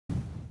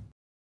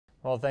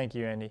Well, thank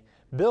you, Andy.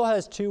 Bill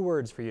has two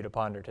words for you to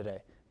ponder today: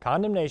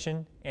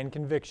 condemnation and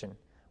conviction.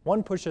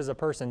 One pushes a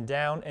person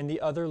down and the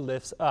other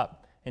lifts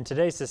up. In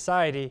today's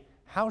society,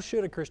 how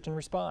should a Christian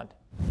respond?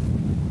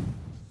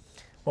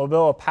 Well,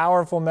 Bill, a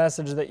powerful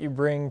message that you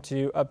bring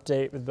to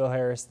Update with Bill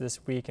Harris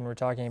this week, and we're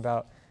talking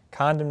about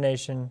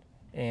condemnation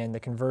and the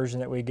conversion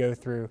that we go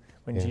through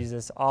when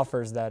Jesus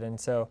offers that. And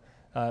so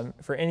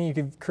for any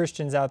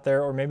Christians out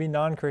there, or maybe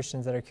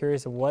non-Christians that are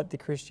curious of what the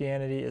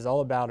Christianity is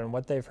all about and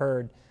what they've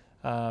heard,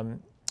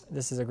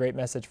 this is a great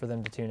message for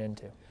them to tune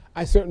into.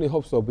 I certainly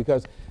hope so,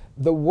 because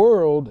the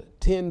world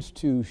tends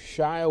to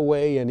shy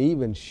away and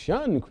even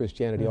shun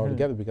Christianity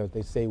altogether because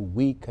they say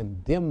we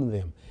condemn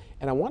them.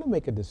 And I want to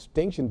make a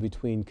distinction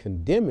between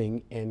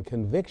condemning and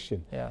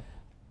conviction. Yeah.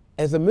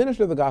 As a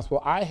minister of the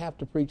gospel, I have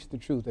to preach the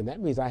truth, and that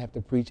means I have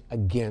to preach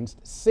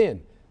against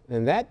sin.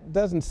 And that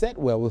doesn't set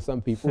well with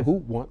some people who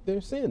want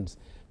their sins.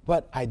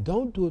 But I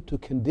don't do it to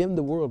condemn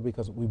the world,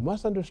 because we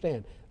must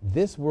understand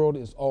this world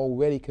is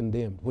already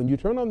condemned. When you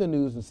turn on the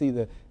news and see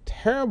the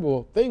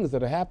terrible things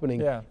that are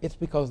happening, it's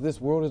because this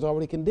world is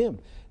already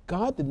condemned.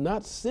 God did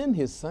not send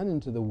his son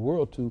into the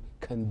world to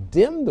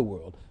condemn the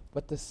world,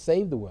 but to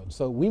save the world.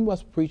 So we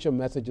must preach a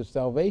message of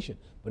salvation.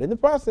 But in the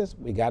process,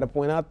 we got to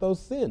point out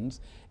those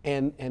sins,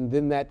 and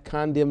then that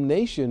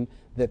condemnation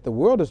that the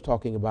world is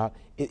talking about,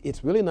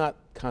 it's really not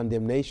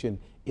condemnation,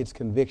 it's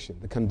conviction.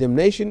 The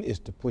condemnation is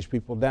to push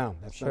people down.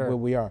 That's not where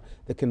we are.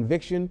 The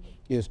conviction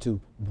is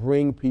to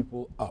bring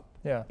people up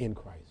in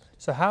Christ.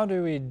 So how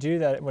do we do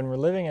that when we're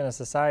living in a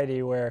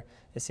society where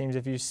it seems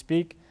if you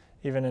speak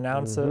even an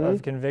ounce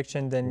of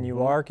conviction, then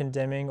you are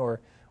condemning,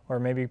 or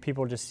maybe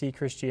people just see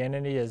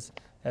Christianity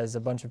as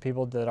a bunch of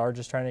people that are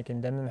just trying to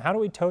condemn them? How do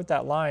we tote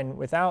that line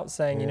without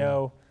saying,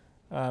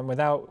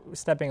 without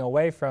stepping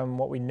away from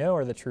what we know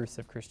are the truths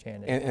of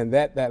Christianity? And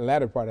that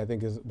latter part, I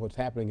think, is what's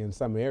happening in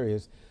some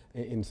areas.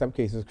 In some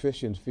cases,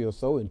 Christians feel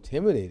so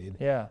intimidated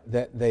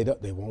that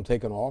they won't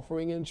take an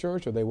offering in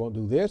church, or they won't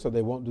do this, or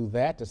they won't do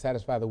that to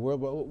satisfy the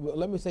world. But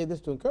let me say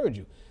this to encourage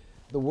you.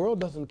 The world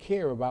doesn't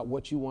care about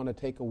what you want to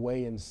take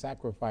away and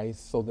sacrifice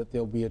so that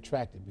they'll be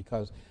attracted,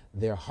 because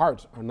their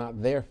hearts are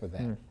not there for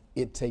that.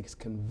 It takes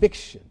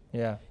conviction.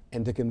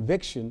 And to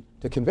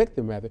convict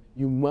them rather,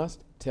 you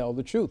must tell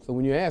the truth. So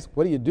when you ask,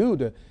 what do you do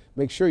to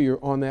make sure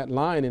you're on that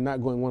line and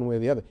not going one way or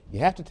the other? You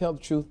have to tell the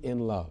truth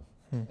in love.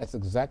 That's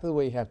exactly the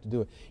way you have to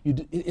do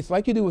it. It's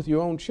like you do with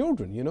your own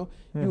children, you know.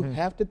 You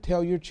have to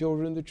tell your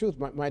children the truth.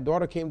 My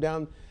daughter came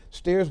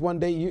downstairs one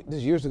day,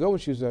 this years ago when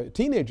she was a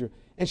teenager,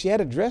 and she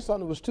had a dress on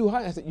that was too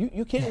high. I said,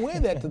 you can't wear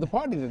that to the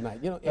party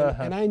tonight, you know.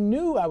 And I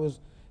knew I was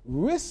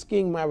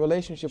risking my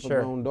relationship with my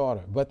own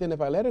daughter. But then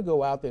if I let her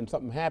go out there and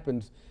something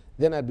happens,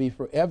 then I'd be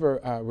forever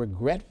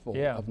regretful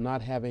of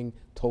not having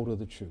told her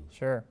the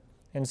truth.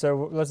 And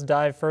so let's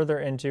dive further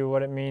into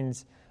what it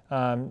means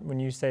when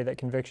you say that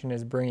conviction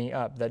is bringing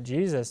up, that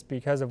Jesus,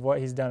 because of what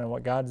he's done and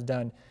what God's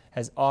done,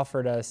 has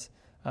offered us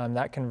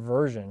that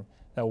conversion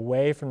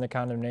away from the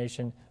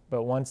condemnation.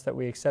 But once that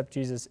we accept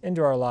Jesus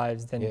into our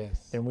lives, then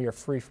we are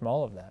free from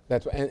all of that.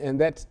 That's and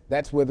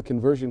that's where the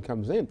conversion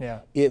comes in.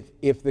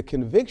 If the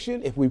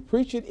conviction, if we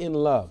preach it in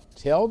love,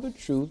 tell the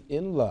truth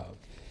in love,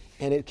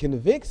 and it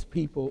convicts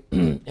people,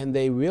 and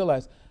they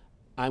realize,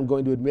 I'm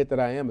going to admit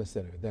that I am a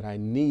sinner, that I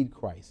need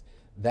Christ.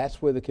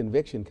 That's where the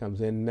conviction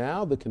comes in.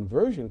 Now the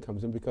conversion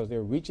comes in because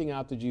they're reaching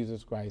out to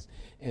Jesus Christ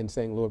and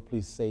saying, Lord,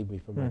 please save me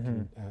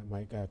from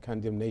my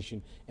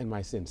condemnation and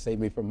my sin. Save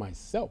me from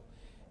myself.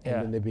 And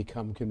then they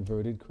become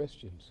converted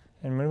Christians.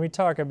 And when we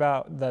talk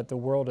about that the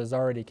world is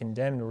already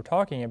condemned, we're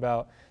talking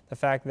about the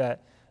fact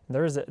that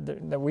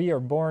that we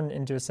are born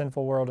into a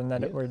sinful world, and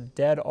that we're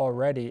dead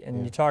already.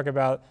 And you talk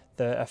about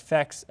the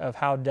effects of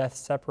how death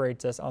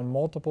separates us on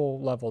multiple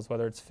levels,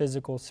 whether it's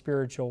physical,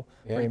 spiritual,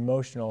 or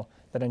emotional,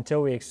 that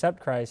until we accept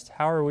Christ,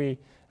 how do we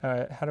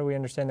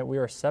understand that we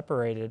are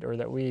separated, or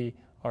that we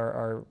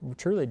are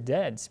truly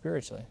dead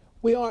spiritually?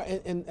 We are,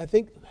 and I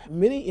think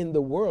many in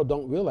the world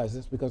don't realize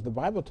this, because the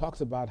Bible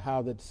talks about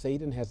how that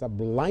Satan has a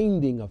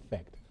blinding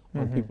effect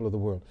on people of the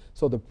world.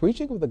 So the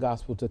preaching of the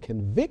gospel to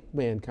convict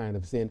mankind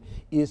of sin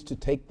is to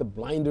take the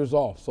blinders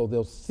off, so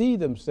they'll see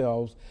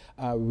themselves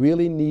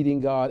really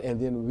needing God,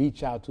 and then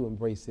reach out to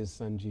embrace his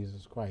son,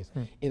 Jesus Christ.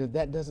 And if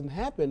that doesn't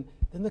happen,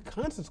 then the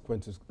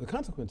consequences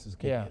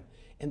kick in.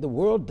 And the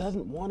world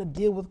doesn't want to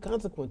deal with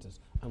consequences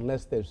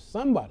unless there's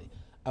somebody,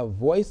 a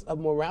voice of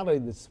morality,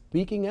 that's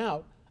speaking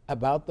out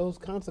about those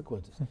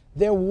consequences.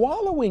 They're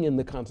wallowing in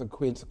the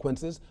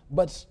consequences,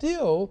 but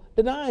still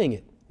denying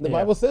it. The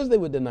Bible says they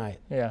would deny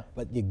it.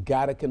 But you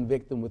got to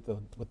convict them with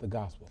the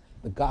gospel.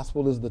 The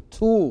gospel is the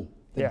tool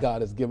that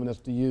God has given us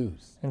to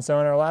use. And so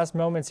in our last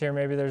moments here,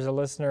 maybe there's a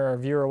listener or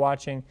viewer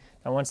watching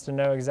that wants to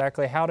know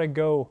exactly how to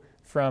go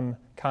from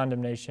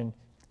condemnation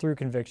through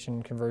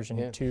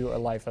conversion to a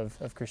life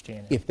of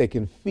Christianity. If they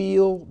can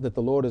feel that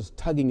the Lord is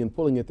tugging and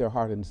pulling at their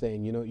heart and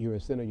saying, you know, you're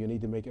a sinner, you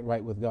need to make it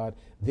right with God,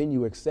 then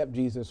you accept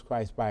Jesus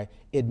Christ by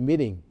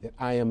admitting that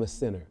I am a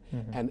sinner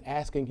and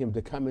asking him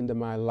to come into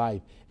my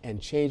life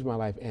and change my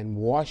life and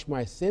wash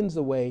my sins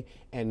away,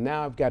 and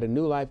now I've got a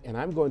new life, and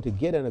I'm going to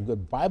get in a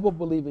good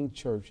Bible-believing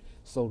church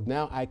so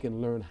now I can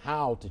learn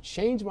how to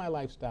change my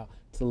lifestyle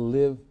to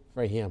live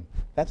for him.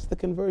 That's the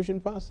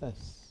conversion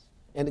process.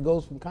 And it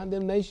goes from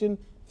condemnation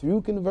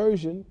through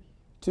conversion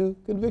to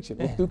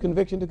conviction, or through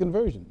conviction to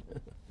conversion.